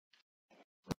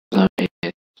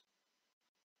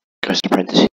Ghost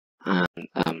Apprentice,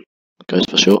 and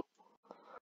Ghost for short.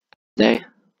 Today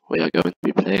we are going to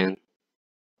be playing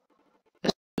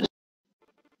Escapists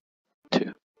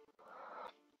 2.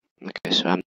 Okay, so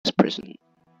I'm in this prison.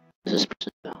 Is this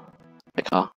prison now? My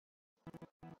car.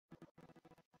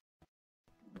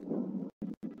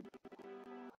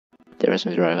 There is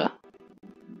no driver.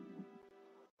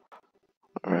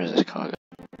 Where is this car going?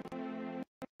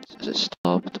 Is it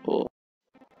stopped or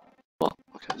what?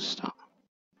 Okay, start.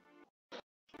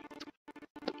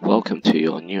 Welcome to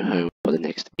your new home for the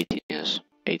next 18 years.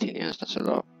 18 years, that's a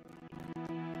lot.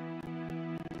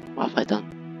 What have I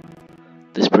done?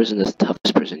 This prison is the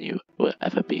toughest prison you will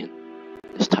ever be in.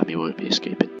 This time you won't be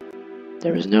escaping.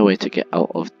 There is no way to get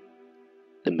out of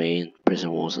the main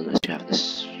prison walls unless you have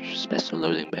this special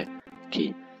loading bay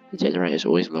key. The generator is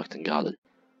always locked and guarded.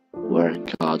 Wearing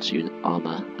guards unit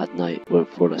armor at night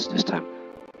won't fool us this time.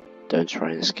 Don't try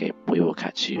and escape, we will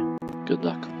catch you. Good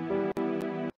luck.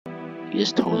 He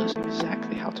just told us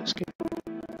exactly how to escape.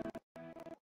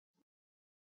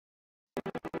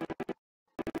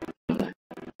 When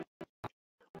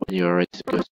you are ready to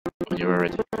go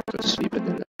to sleep, and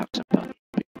then the taps a button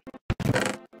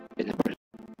in the prison.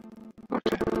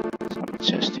 Okay, so I'm a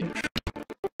chest here.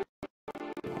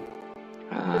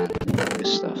 And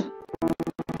this stuff.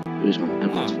 Who's my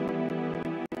emerald?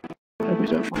 I hope we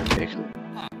don't mind taking it.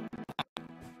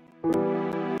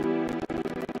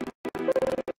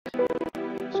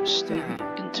 So staying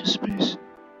into space.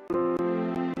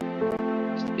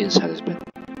 Inside his bed.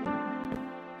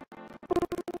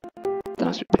 That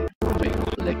must be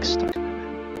painful. Legs stuck in there.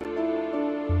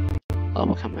 Oh,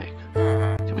 what can I make?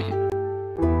 Can we get...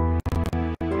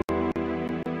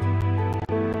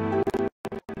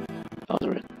 Oh,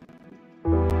 they're in.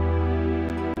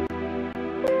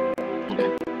 Okay.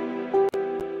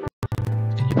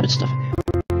 Can you put stuff in here?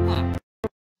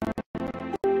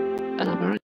 And I'm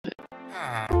already it.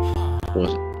 What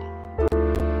was it?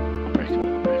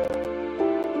 Unbreakable.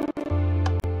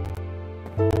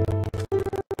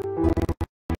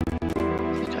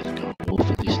 These guys are going all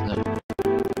for these levels.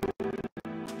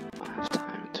 I have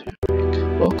time to make.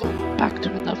 Welcome back to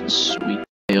another sweet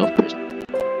day of prison.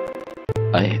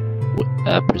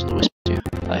 Prisoner whispered to you.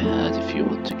 I heard if you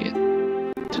want to get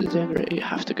to the generator, you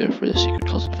have to go through the secret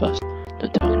closet first.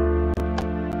 Don't tell him.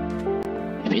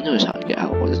 If he knows how to get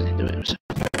out, why doesn't he do it himself?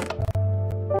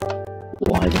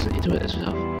 Why doesn't he do it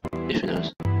himself? If he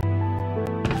knows.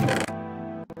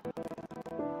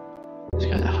 These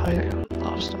guys are hiding a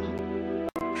lot of stuff.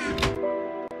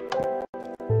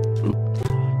 Oop.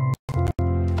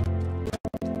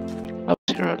 I was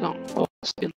here along. Oh,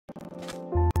 still.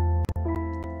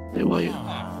 Who are you?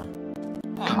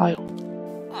 Kyle.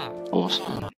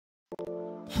 Awesome.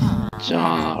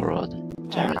 Jared.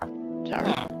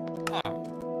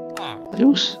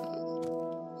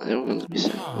 Are they all going to be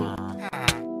sent home?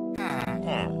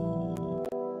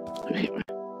 Who hit me?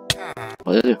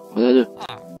 What did I do? How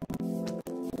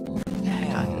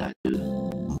did I do?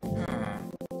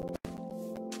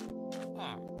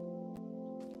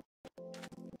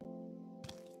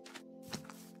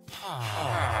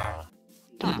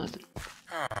 Do nothing.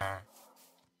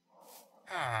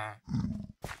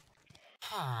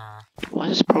 What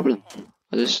is the problem?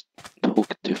 I just talk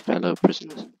to fellow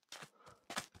prisoners.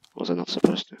 Was I not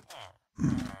supposed to?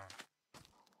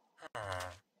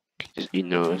 He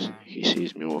knows. He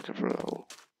sees me walking through a hole.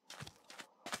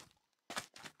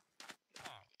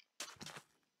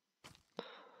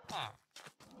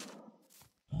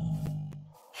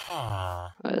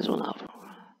 There's one out.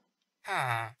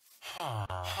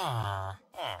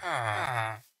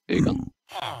 Are you gone?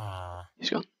 He's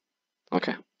gone.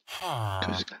 Okay.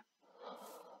 Coast guy.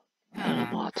 Hello,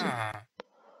 Martin.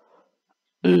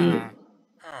 Ooh.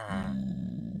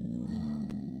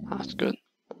 That's good.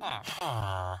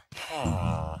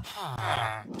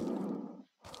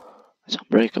 It's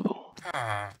unbreakable.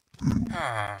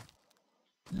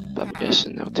 But I'm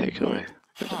guessing they'll take it away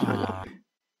if they find out me.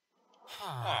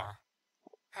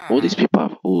 All these people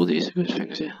have all these good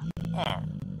things here.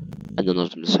 And none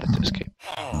of them decide to escape.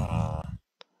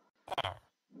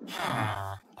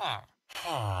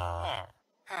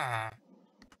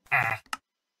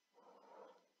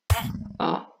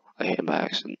 Oh, I hit him by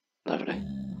accident. Lovely.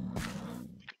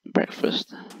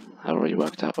 Breakfast. I already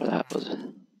worked out what that was.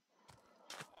 I'm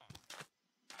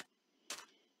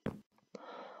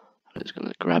just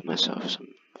gonna grab myself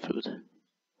some food.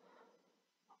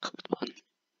 Cooked mutton.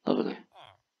 Lovely.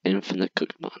 Infinite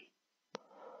cooked mutton.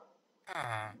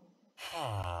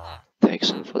 Take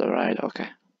some for the ride, okay.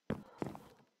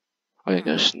 I'm gonna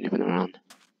go snooping around.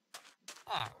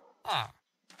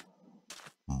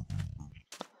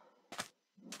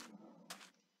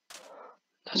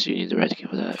 So you need the red key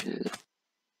for that. You need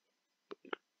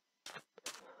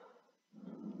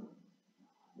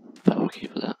the purple key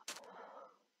for that.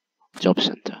 Job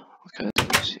center. Okay,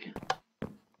 let's see.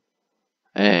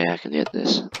 Hey, I can get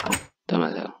this. Don't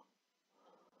matter.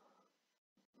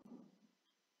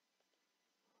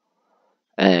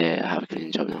 Hey, I have a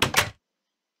cleaning job now.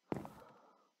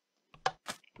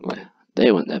 Wait,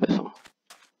 they weren't there before.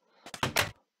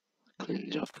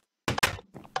 Cleaning job.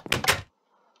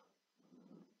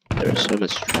 There is so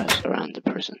much trash around the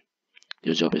prison.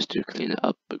 Your job is to clean it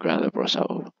up, grab a brush out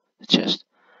of the chest,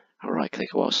 and right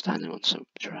click while standing on some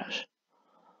trash.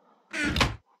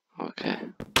 Okay,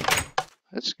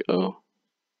 let's go.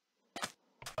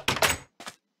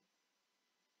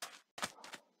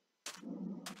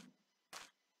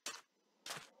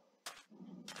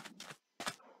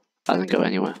 I didn't go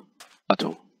anywhere at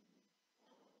all.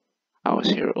 I was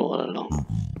here all along.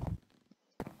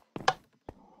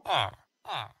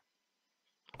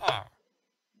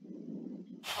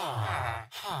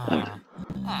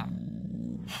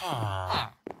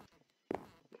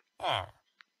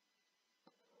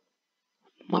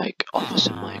 Mike,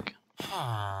 Officer Mike.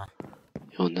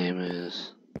 Your name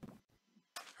is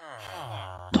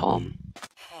Tom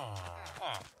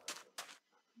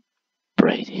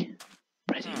Brady.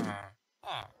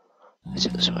 Let's see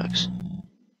if this works.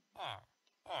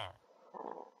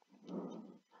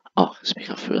 Oh,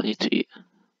 speaking of food, I need to eat.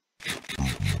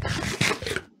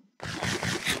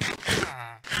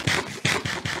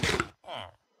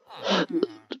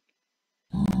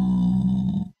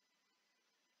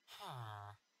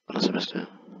 What am I supposed to do?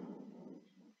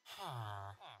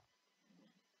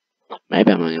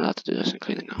 Maybe I'm only allowed to do this in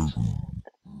cleaning house.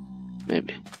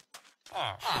 Maybe.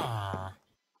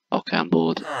 Okay, I'm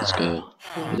bored. Let's go.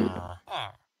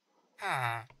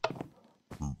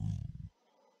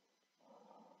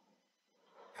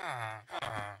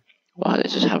 Wow, they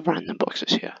just have random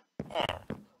boxes here.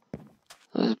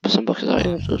 There's some boxes out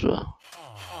here as well.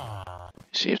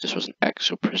 See, if this was an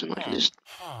actual prison, I can just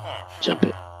jump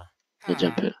it. Not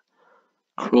jump it.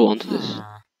 Crawl onto this.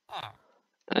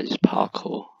 And just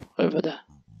parkour over there.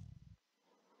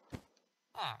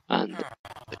 And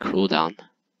crawl down.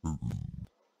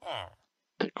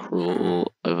 And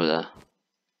crawl over there.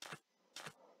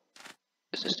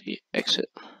 Is this the exit?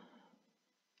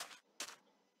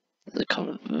 The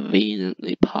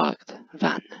conveniently parked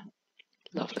van.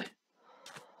 Lovely.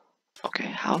 Okay,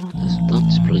 how long does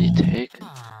this bloody take?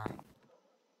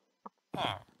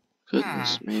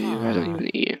 Goodness me, I don't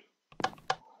even eat it.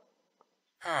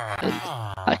 And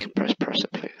I can press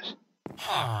it, please.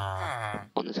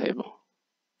 On the table.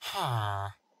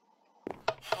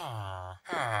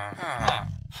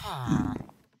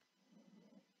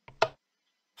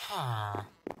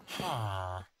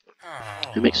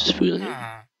 Who makes this food anyway?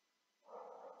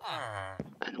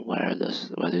 And where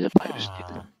do the pipes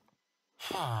lead?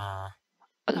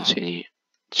 I don't see any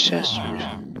chests or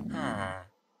anything.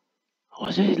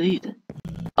 Where do they lead?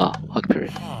 Oh, hug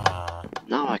period.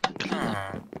 Now I can clean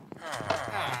up.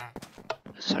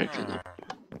 Let's start clean up.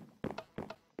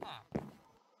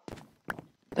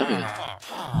 There we go.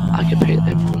 I can paint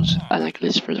emeralds and I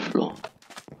glitch for the floor.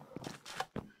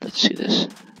 Let's see this.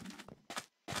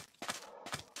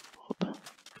 Whoop.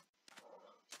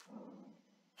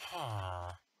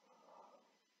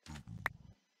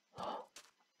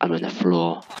 I'm on the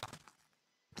floor.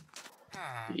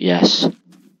 Yes.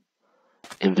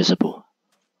 Invisible.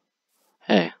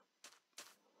 Hey.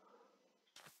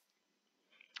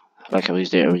 I like how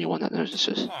he's the only one that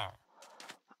notices.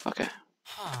 Okay.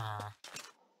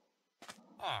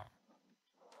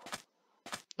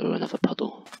 Oh, another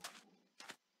puddle.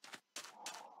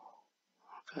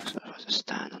 Okay, so if I just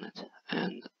stand on it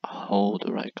and hold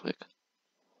the right click.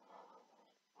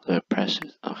 So press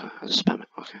it. Okay, I just spam it.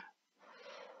 Okay.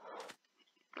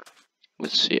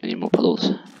 Let's see any more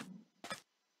puddles.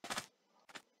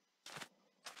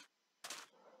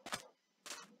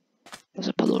 There's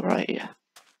a puddle right here.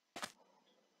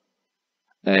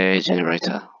 A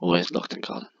generator, always locked and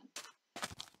guarded.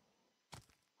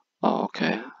 Oh,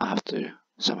 okay. I have to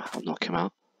somehow knock him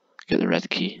out. Get the red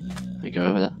key and go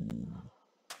over there.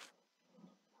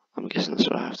 I'm guessing that's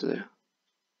what I have to do.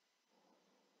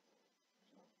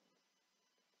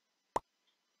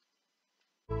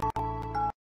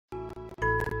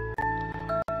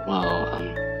 Well,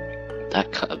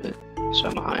 that cut a bit.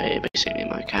 So basically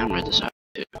my camera decided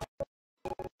to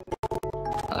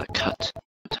cut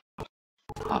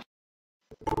half.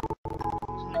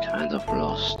 So I kind of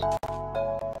lost.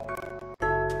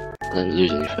 I didn't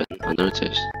lose anything, I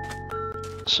noticed.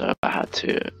 So I had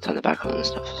to turn it back on and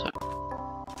stuff, so.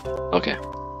 Okay.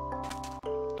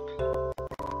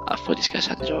 thought these guys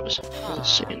had the jobs. I was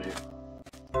sitting here.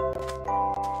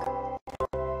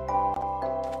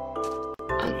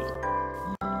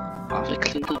 And have they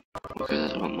cleaned up? Okay,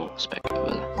 there's one more speck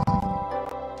over there.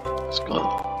 Let's go.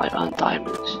 I earn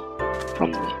diamonds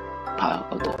from the pile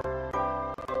of the.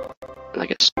 And I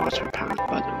get smarter apparently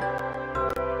by doing it.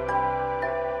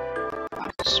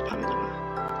 I just spam them out.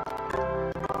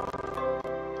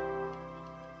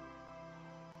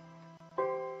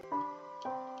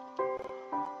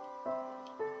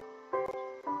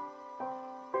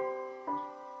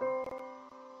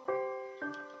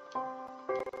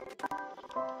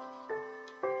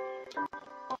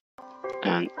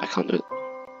 And I can't do it.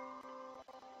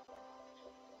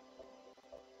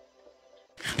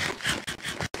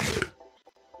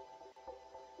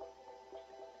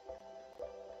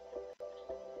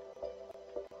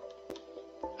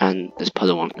 And this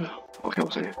puzzle won't go. Okay,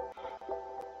 what's in here?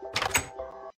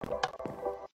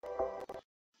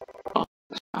 Oh,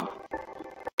 the sour.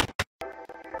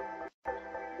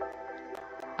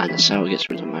 And the sour gets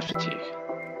rid of my fatigue.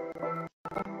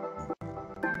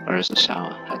 Where is the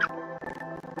sour head?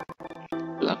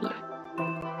 Lovely.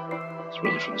 It's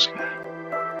really from the sky.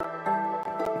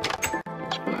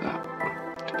 Let's go like that.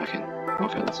 Come back in.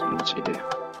 Okay, that's what you do.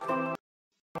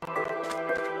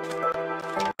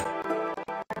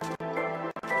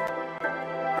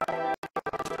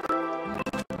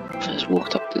 If I just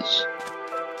walked up this,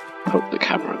 poke the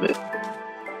camera a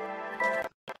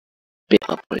bit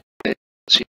upward,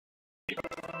 see.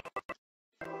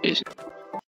 Easy.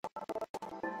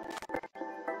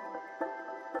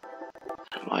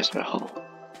 Why is there a hole?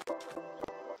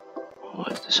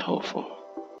 What is this hole for?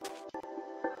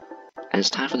 And it's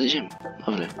time for the gym.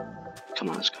 Lovely. Come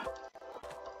on, let's go.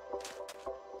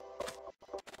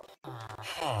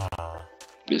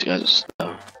 These guys are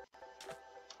slow.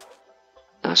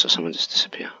 I saw someone just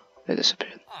disappear. They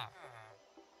disappeared.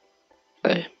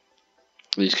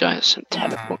 These guys sent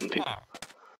teleporting people.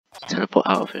 Teleport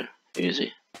out of here.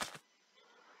 Easy.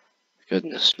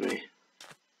 Goodness me.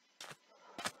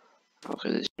 Okay,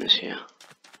 the gym is here.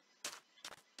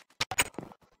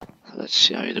 So let's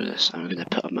see how you do this. I'm gonna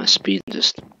put up my speed and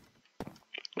just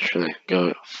literally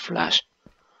go flash.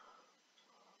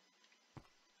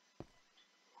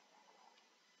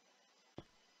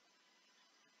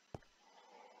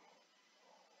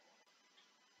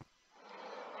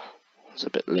 There's a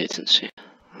bit of latency.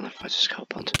 I don't know if I just go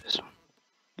up onto this one.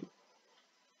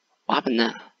 What happened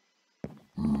there?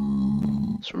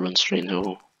 Let's run straight into the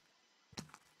wall.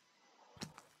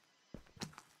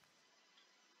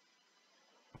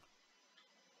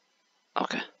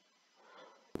 Okay.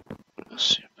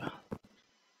 Super.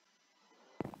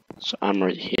 So I'm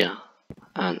right here,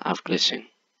 and I've glitching.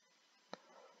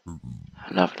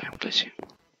 Lovely, I'm glitching.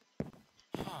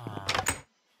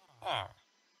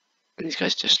 And these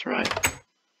guys just arrived.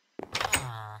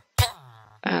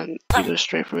 And you go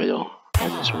straight for it all.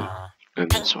 And this one.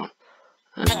 And this one.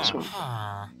 And this one.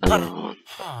 Another one.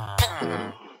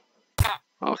 Another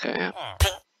one. Okay,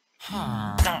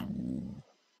 yeah.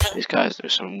 These guys do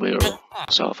some weird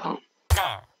self-harm.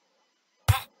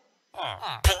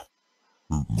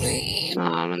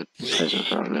 Nah, I'm in the prison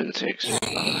for lunatics.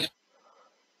 Okay,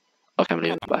 I'm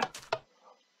leaving. Bye.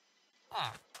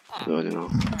 Good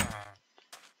enough.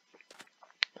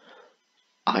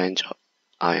 Iron job.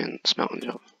 Iron smelting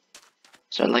job.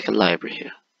 So like a library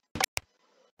here.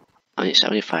 I need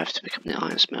 75 to become the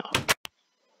iron smelter.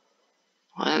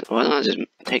 Why don't I just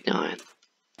take the iron?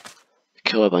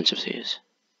 Kill a bunch of thieves.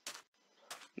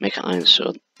 Make an iron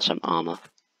sword, some armor.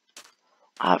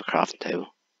 I have a crafting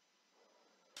table.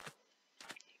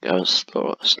 Go and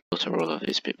slaughter all of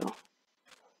these people.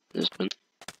 This one.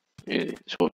 Easy.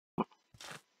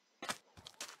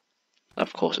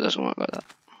 Of course it doesn't work like that.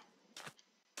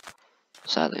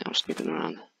 Sadly, I'm sneaking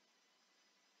around.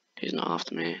 He's not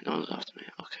after me. No one's after me.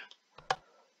 Okay.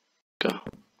 Go.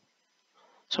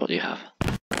 So what do you have?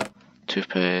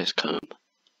 Toothpaste, comb.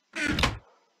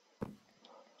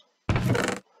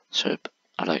 Soap.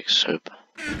 I like soap.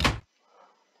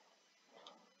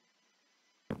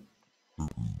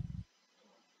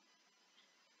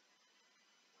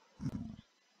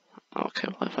 Okay,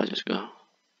 what if I just go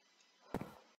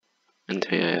into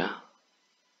here,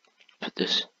 put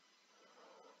this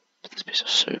piece of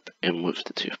soap in with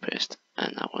the toothpaste,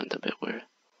 and that went a bit weird.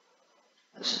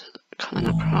 This is kind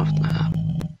of craft now.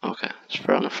 Okay, just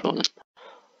throw it on the floor then.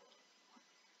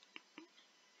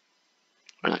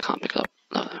 And I can't pick it up.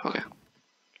 Lovely, okay.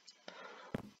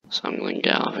 So I'm going to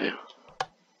get out of here.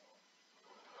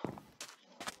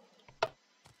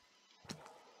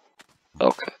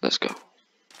 Okay, let's go.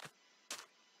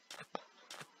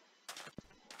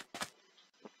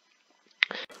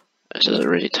 This is a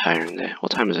really tiring day.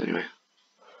 What time is it anyway?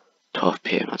 12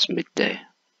 PM, that's midday.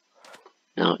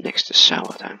 Now next is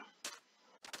shower time.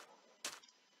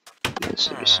 This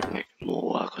should be some like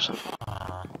more work or something.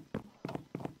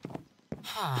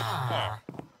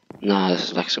 Nah, this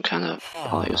is like some kind of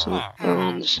party or something. We're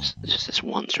on just this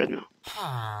one treadmill.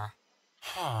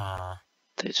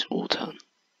 They just all turn.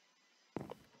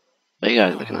 What are you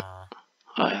guys looking at?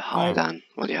 Alright, hi Dan,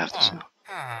 what do you have to say?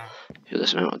 You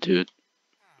listen to dude.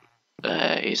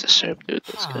 He's a soap dude,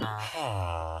 let's go.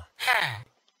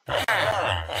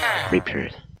 Free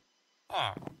period.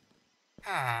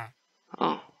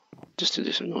 Oh, just to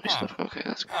do some noise stuff, okay,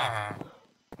 that's good.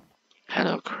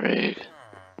 Hello Craig.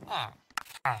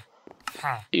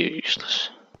 You're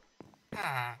useless.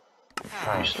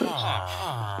 Useless.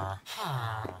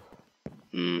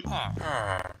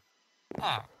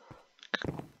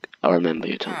 I remember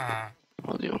you, Tom.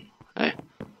 What do you want? Hey,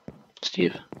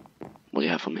 Steve, what do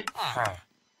you have for me?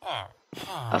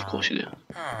 Of course you do.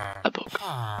 A book.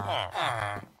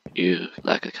 You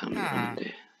like a come in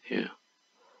handy. You.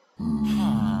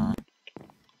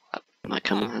 Might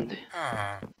come in handy.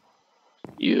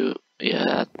 You.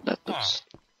 Yeah, that looks.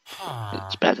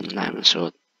 It's better than diamond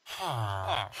sword.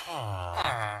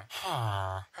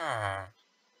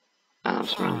 And I'm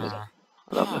surrounded. I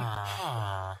love it.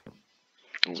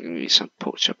 There's gonna be some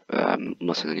pork chop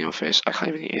mutton in your face. I can't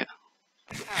even eat it.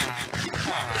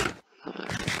 Love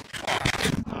it.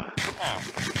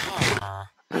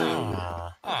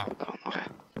 Alright. Okay.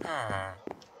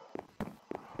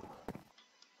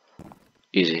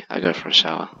 Easy, I go for a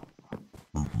shower.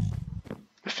 My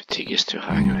fatigue is too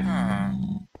high anyway.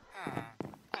 And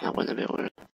that went a bit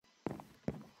weird.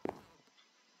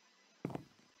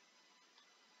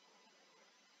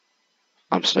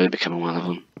 I'm slowly becoming one of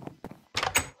them.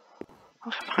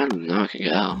 Okay, finally now I can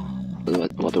get out.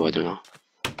 What do I do now?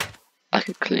 I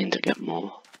can clean to get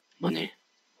more money.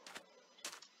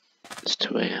 It's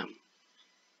 2 AM.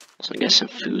 So I get some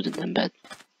food and then bed.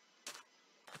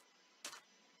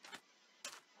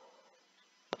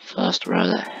 But first, where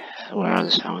are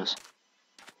the showers?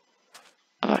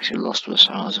 I've actually lost where the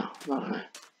showers are. Lovely.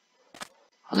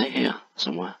 Are they here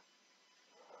somewhere?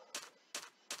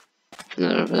 If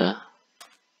they're over there.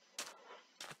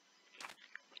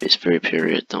 It's very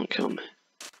period, don't kill me.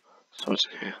 So what's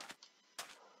in here?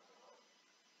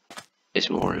 It's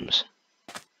more rooms.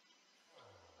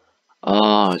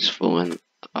 Oh, it's for when,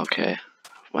 okay,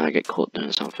 when I get caught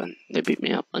doing something, they beat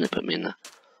me up and they put me in there.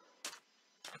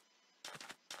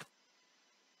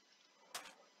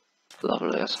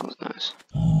 Lovely, that sounds nice.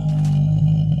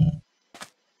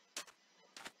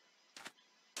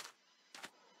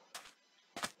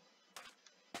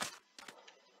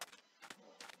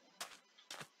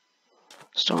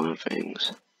 Stolen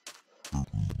things.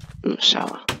 Ooh,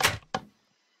 shower.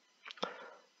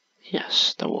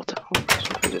 Yes, the water.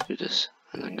 So I'm gonna do this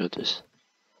and then go this.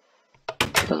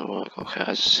 It doesn't work. Okay,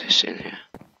 I just sit in here.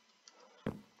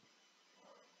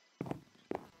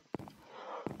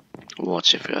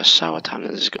 Watch if we have shower time.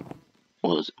 That is good.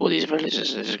 All these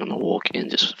villagers are just gonna walk in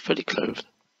just fully clothed.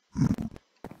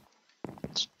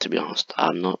 To be honest,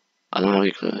 I don't have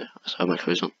any clothes. I just have my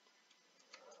clothes on.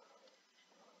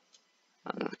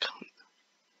 And I can't.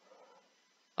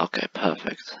 Okay,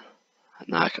 perfect.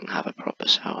 Now I can have a proper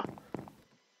shower.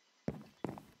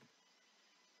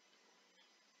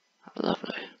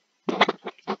 Lovely.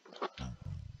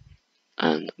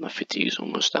 And my fatigue is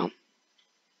almost down.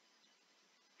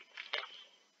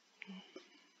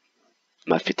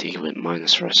 My fatigue went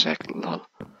minus for a second, lol.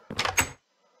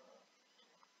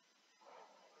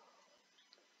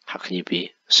 How can you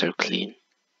be so clean?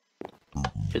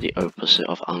 You're the opposite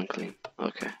of unclean.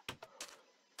 Okay.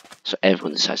 So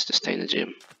everyone decides to stay in the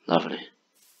gym. Lovely.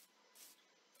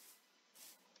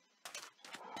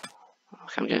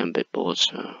 Okay, I'm getting a bit bored,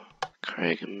 so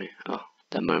Craig and me. Oh,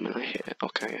 the moment I hit it.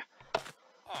 Okay, yeah.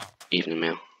 Evening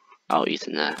meal. I'll eat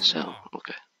in there, so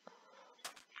okay.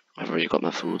 I've already got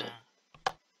my food.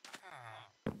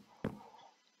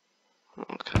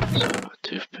 Okay, so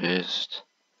toothpaste.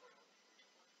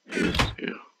 Who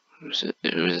is it?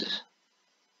 Who is this?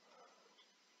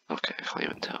 Okay, I can't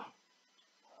even tell.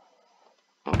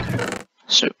 Okay,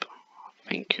 soap.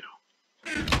 Thank you.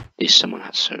 At least someone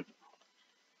had soap.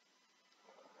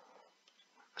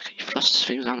 Can you flush this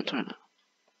thing down the toilet?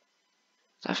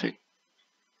 That thing?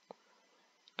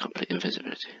 Complete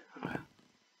invisibility. Okay.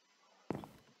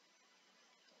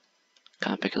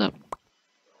 Can I pick it up?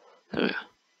 There we go.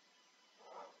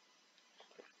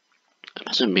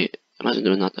 Imagine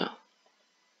doing that though.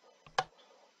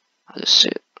 I just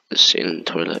sit in the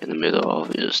toilet in the middle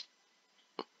of just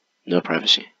no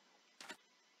privacy.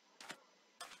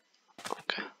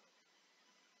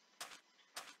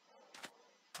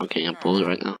 I'm getting a bullet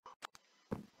right now.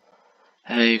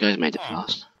 Hey, you guys made it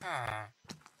fast.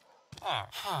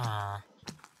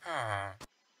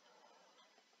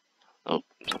 Oh,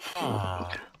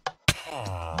 okay.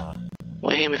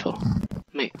 What are you hitting me for?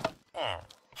 Mate.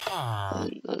 I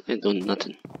ain't doing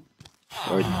nothing.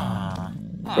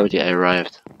 Already I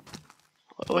arrived.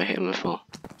 What are you hitting me for?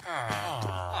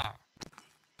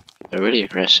 They're really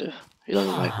aggressive. He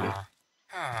doesn't like me.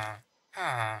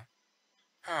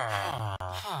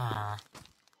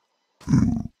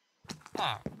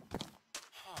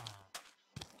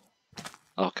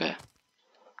 Okay.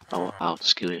 I'll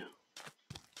outskill you.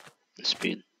 In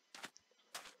speed.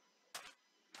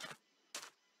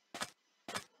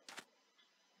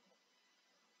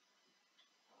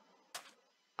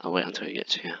 I'll wait until he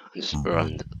gets here and just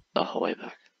run the whole way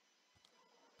back.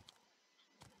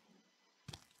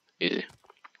 Easy.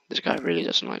 This guy really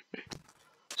doesn't like me.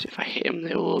 So if I hit him,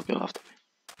 they will all go after me.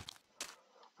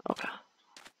 Okay.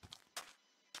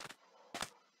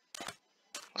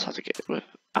 Let's have to get it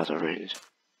out of range.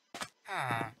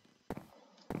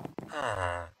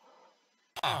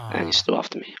 And he's still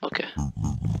after me. Okay.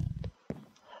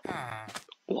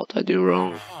 What did I do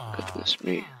wrong? Goodness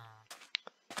me.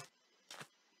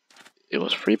 It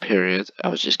was free period. I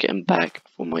was just getting back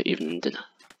for my evening dinner.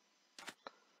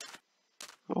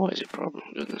 What is your problem?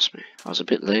 Goodness me. I was a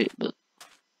bit late, but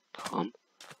calm.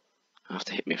 You have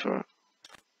to hit me for it.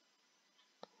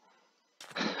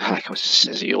 Like it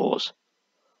says yours.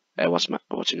 Hey, what's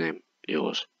your name?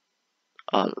 Yours.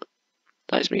 Oh,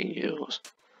 that is me. Yours.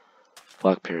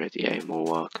 Work period. Yeah, more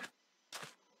work.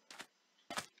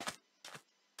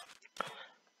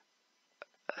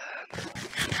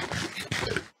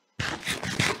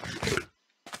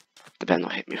 They better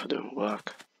not hit me for doing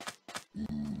work.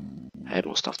 I have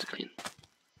more stuff to clean.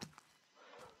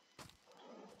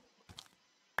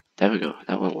 There we go.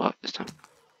 That won't work this time.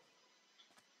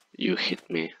 You hit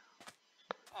me.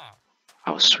 I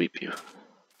will sweep you.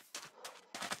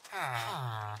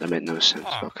 That made no sense.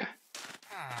 Okay.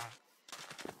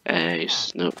 Hey,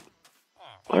 Snoop.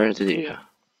 Where did he go?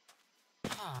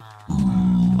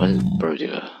 Where did Brody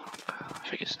go? I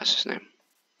think that's his name.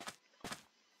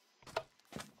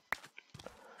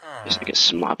 I get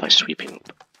smart by sweeping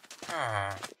up.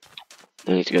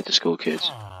 No need to go to school,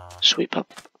 kids. Sweep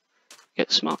up.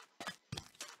 Get smart.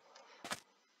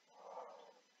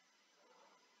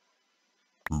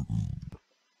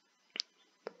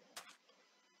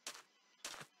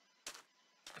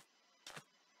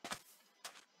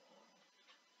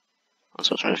 I'm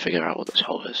still trying to figure out what this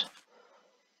hole is.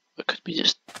 It could be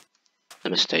just a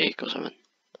mistake or something.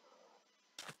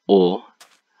 Or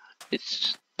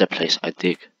it's the place I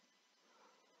dig.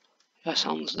 That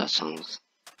sounds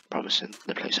promising.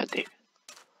 The place I dig.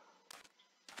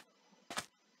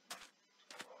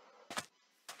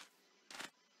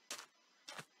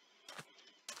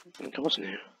 I think I wasn't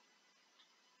here.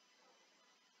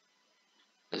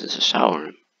 Is this a shower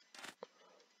room?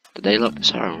 Did they lock the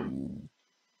shower room?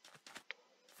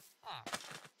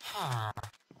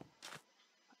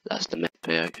 That's the med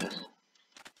bay, I guess.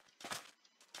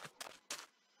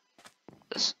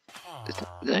 Did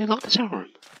they lock the shower room?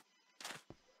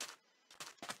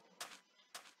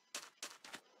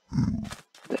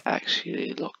 They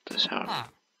actually locked the shower room.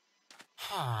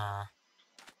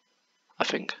 I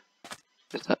think.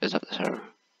 Is that the shower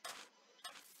room?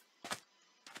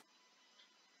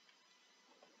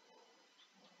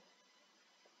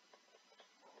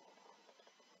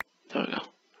 There we go.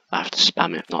 I have to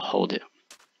spam it, not hold it.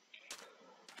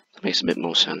 That makes a bit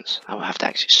more sense. I will have to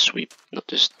actually sweep, not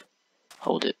just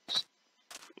hold it.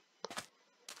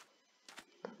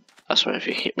 I swear if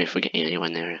you hit me for getting anywhere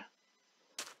near it.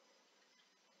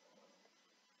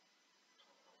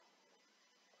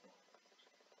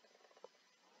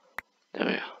 There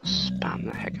we go. Spam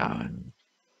the heck out of it.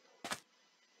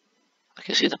 I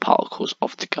can see the particles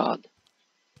of the guard.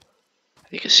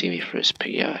 You can see me through his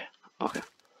piggy eye. Okay.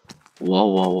 Whoa,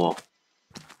 whoa, whoa.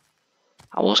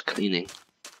 I was cleaning.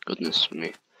 Goodness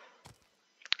me.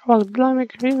 I was blimey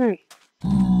cleaning.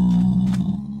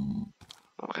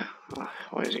 Okay.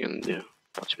 What is he gonna do?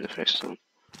 Punch me in the face or something?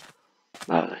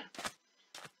 Lovely.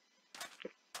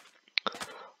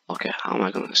 Okay, how am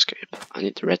I gonna escape? I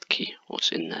need the red key.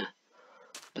 What's in there?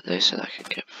 But they said I can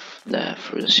get there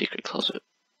through the secret closet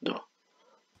door.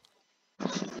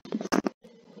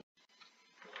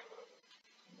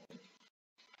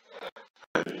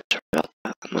 And sorry about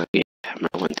that, my camera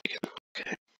went again.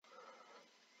 Okay.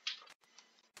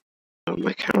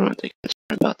 My camera went again.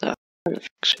 Sorry about that. I'm gonna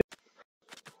fix it.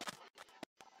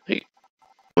 Like,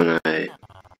 when I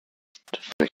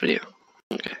next video.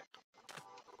 Okay.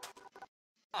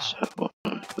 So what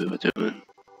we were doing.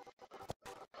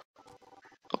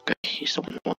 Okay, he's the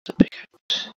one who wants the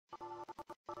pickaxe.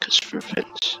 Because for a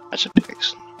fence, that's a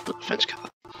pickaxe, not a fence cutter.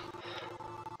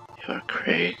 You're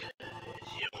Craig.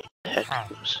 You want the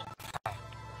headcombs.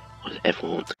 Or does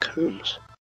everyone want the combs?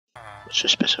 What's so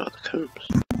special about the combs?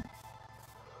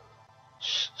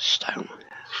 Style my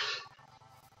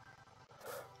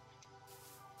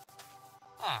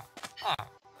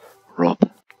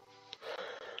Rob.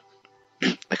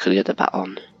 I could get the bat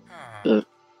on, but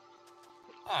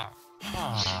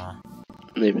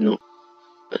maybe not.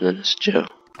 And then there's Joe.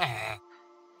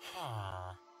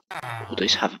 All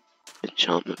these have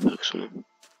enchantment books on them.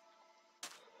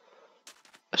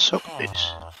 A sock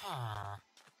base.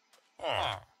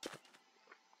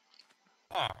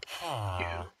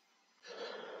 You.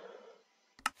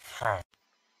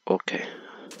 Okay.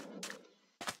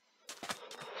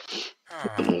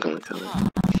 I'm gonna go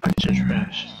find some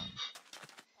trash.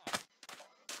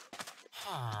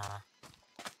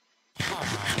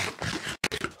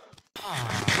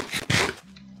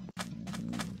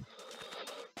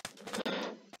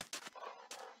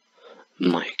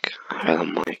 Mike. Hello,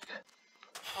 Mike.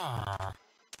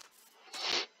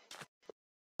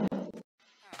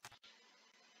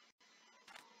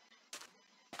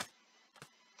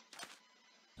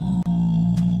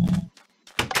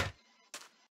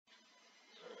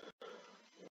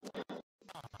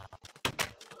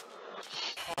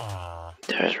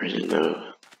 There's really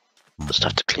no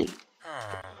stuff to clean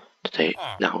today.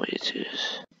 Now it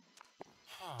is.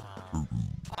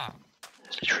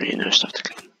 There's literally no stuff to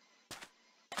clean.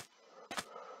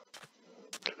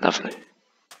 Lovely.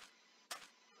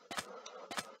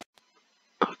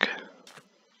 Okay.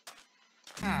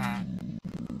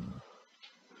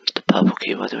 The purple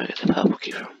key, where do I get the purple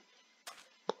key from?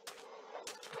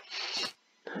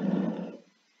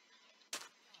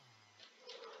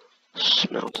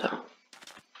 Smelter.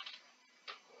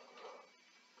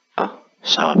 Oh,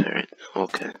 sour period.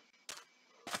 Okay.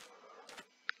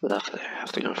 Lovely, I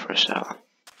have to go for a shower.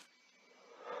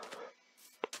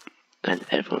 And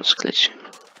everyone's glitching.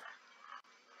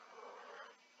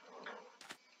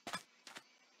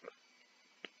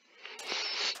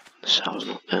 The shower's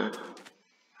not there.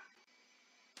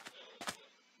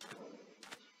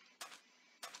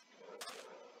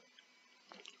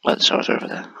 Oh, the shower's over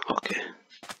there. Okay.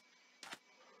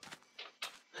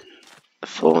 The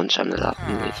 4 and the lap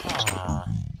and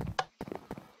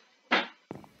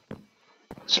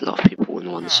there's a lot of people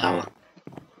in one shower.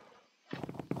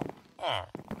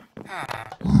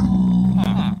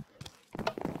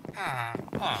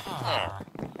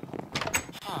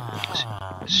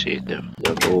 See, they're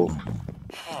all,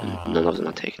 none of them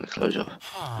are taking the clothes off.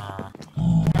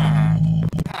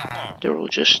 They're all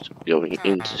just going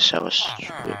into the shower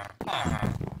with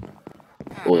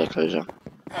all their clothes on.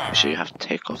 So you have to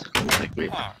take off the clothes like me.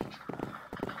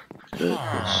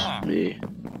 Goodness me.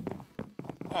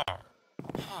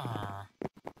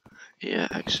 Yeah,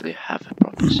 actually have a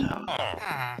proper shower.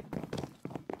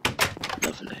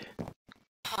 Lovely.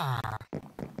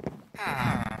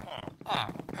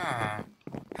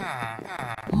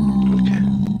 Okay.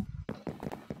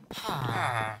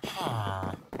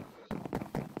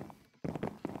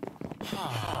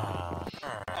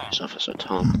 It's Officer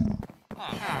Tom.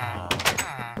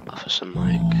 Officer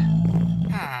Mike.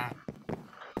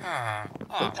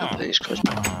 Oh, can't play these close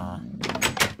back.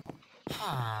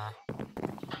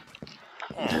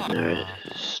 And then there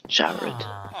is Jared.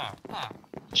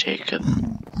 Jacob.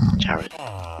 Jared.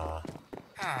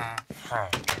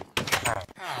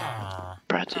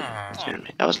 Bradley.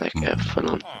 Jeremy. That was like a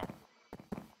full-on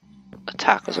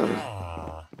attack or something.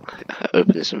 I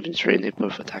opened this inventory and they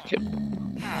both attack it.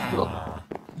 Well,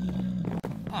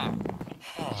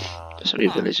 there's 3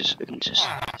 villagers in just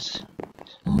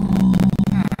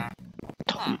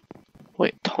Tom.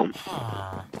 Wait, Tom.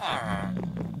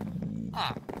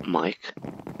 Mike.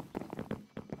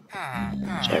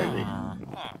 Jeremy.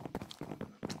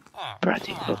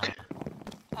 Brady, okay.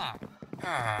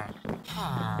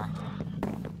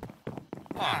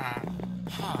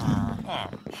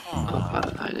 Oh,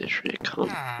 I literally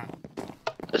can't.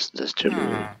 There's too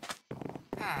many.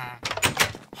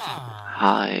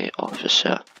 Hi,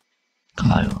 Officer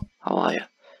Kyle. How are you?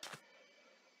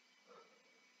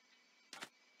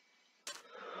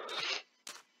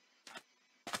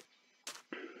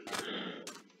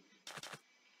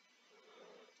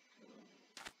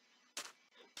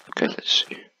 Okay, let's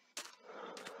see.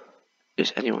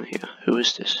 Is anyone here? Who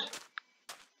is this?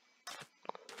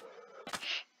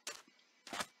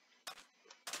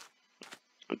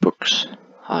 Brooks.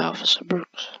 Hi, Officer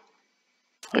Brooks.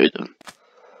 How you doing?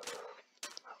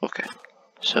 Okay,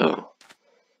 so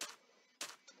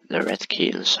the red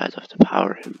key inside of the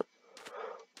power room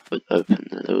would open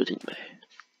the loading bay.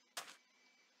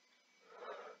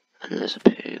 And there's a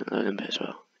pig in the loading bay as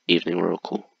well. Evening roll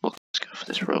call. Well, let's go for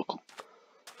this roll call.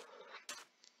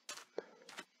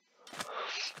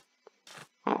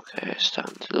 Okay, it's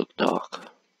starting to look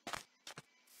dark.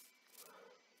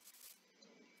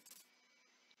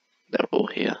 They're all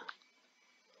here.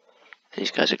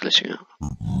 These guys are glitching out.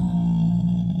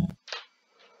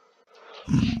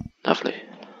 Lovely.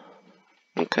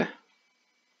 Okay.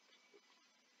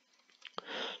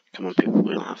 Come on, people,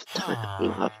 we don't have time. We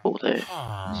don't have all day.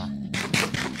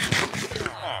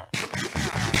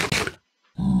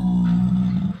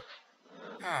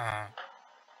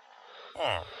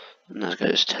 And that guy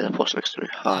just teleports next to me.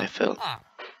 Hi, Phil.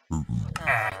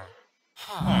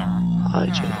 Hi,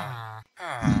 Joe.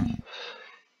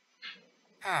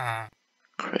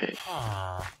 Great.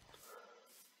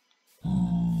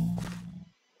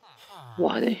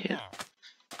 Why are they here?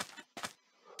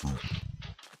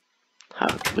 How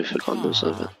have we forgotten those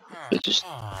of it? We're just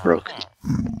broken.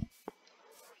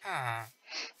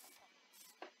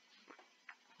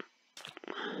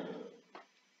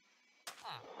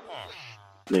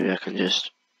 Maybe I can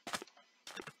just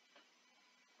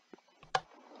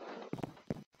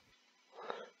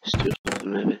do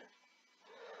something, maybe.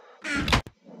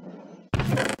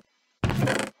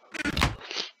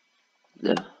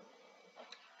 There.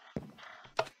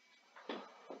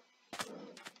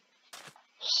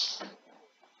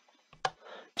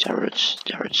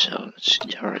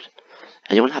 Jared.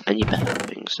 Anyone have any better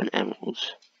things than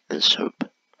emeralds and soap?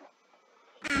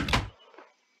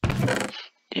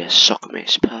 Yes, soccer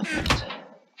mace, perfect.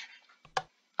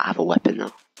 I have a weapon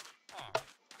now.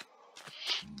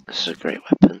 This is a great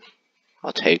weapon.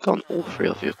 I'll take on all three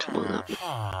of you. Come on at me.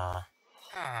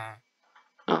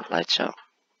 Oh, lights out.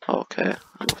 Okay,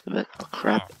 I'm off the bed. Oh,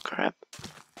 crap.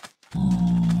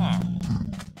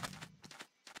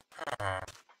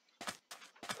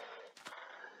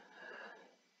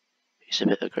 He's a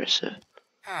bit aggressive.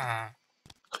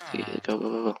 Quickly,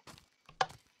 go.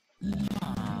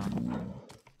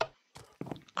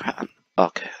 Crap.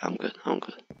 Okay, I'm good.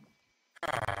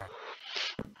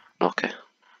 Okay.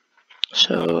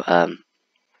 So,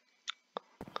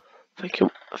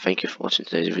 thank you for watching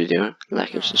today's video.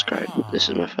 Like and subscribe. This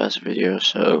is my first video,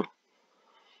 so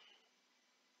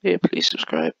yeah, please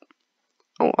subscribe.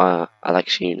 Oh, I like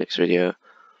seeing you next video.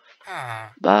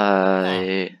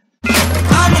 Bye.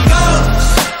 I'm a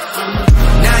ghost.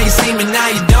 Now you see me, now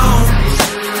you don't.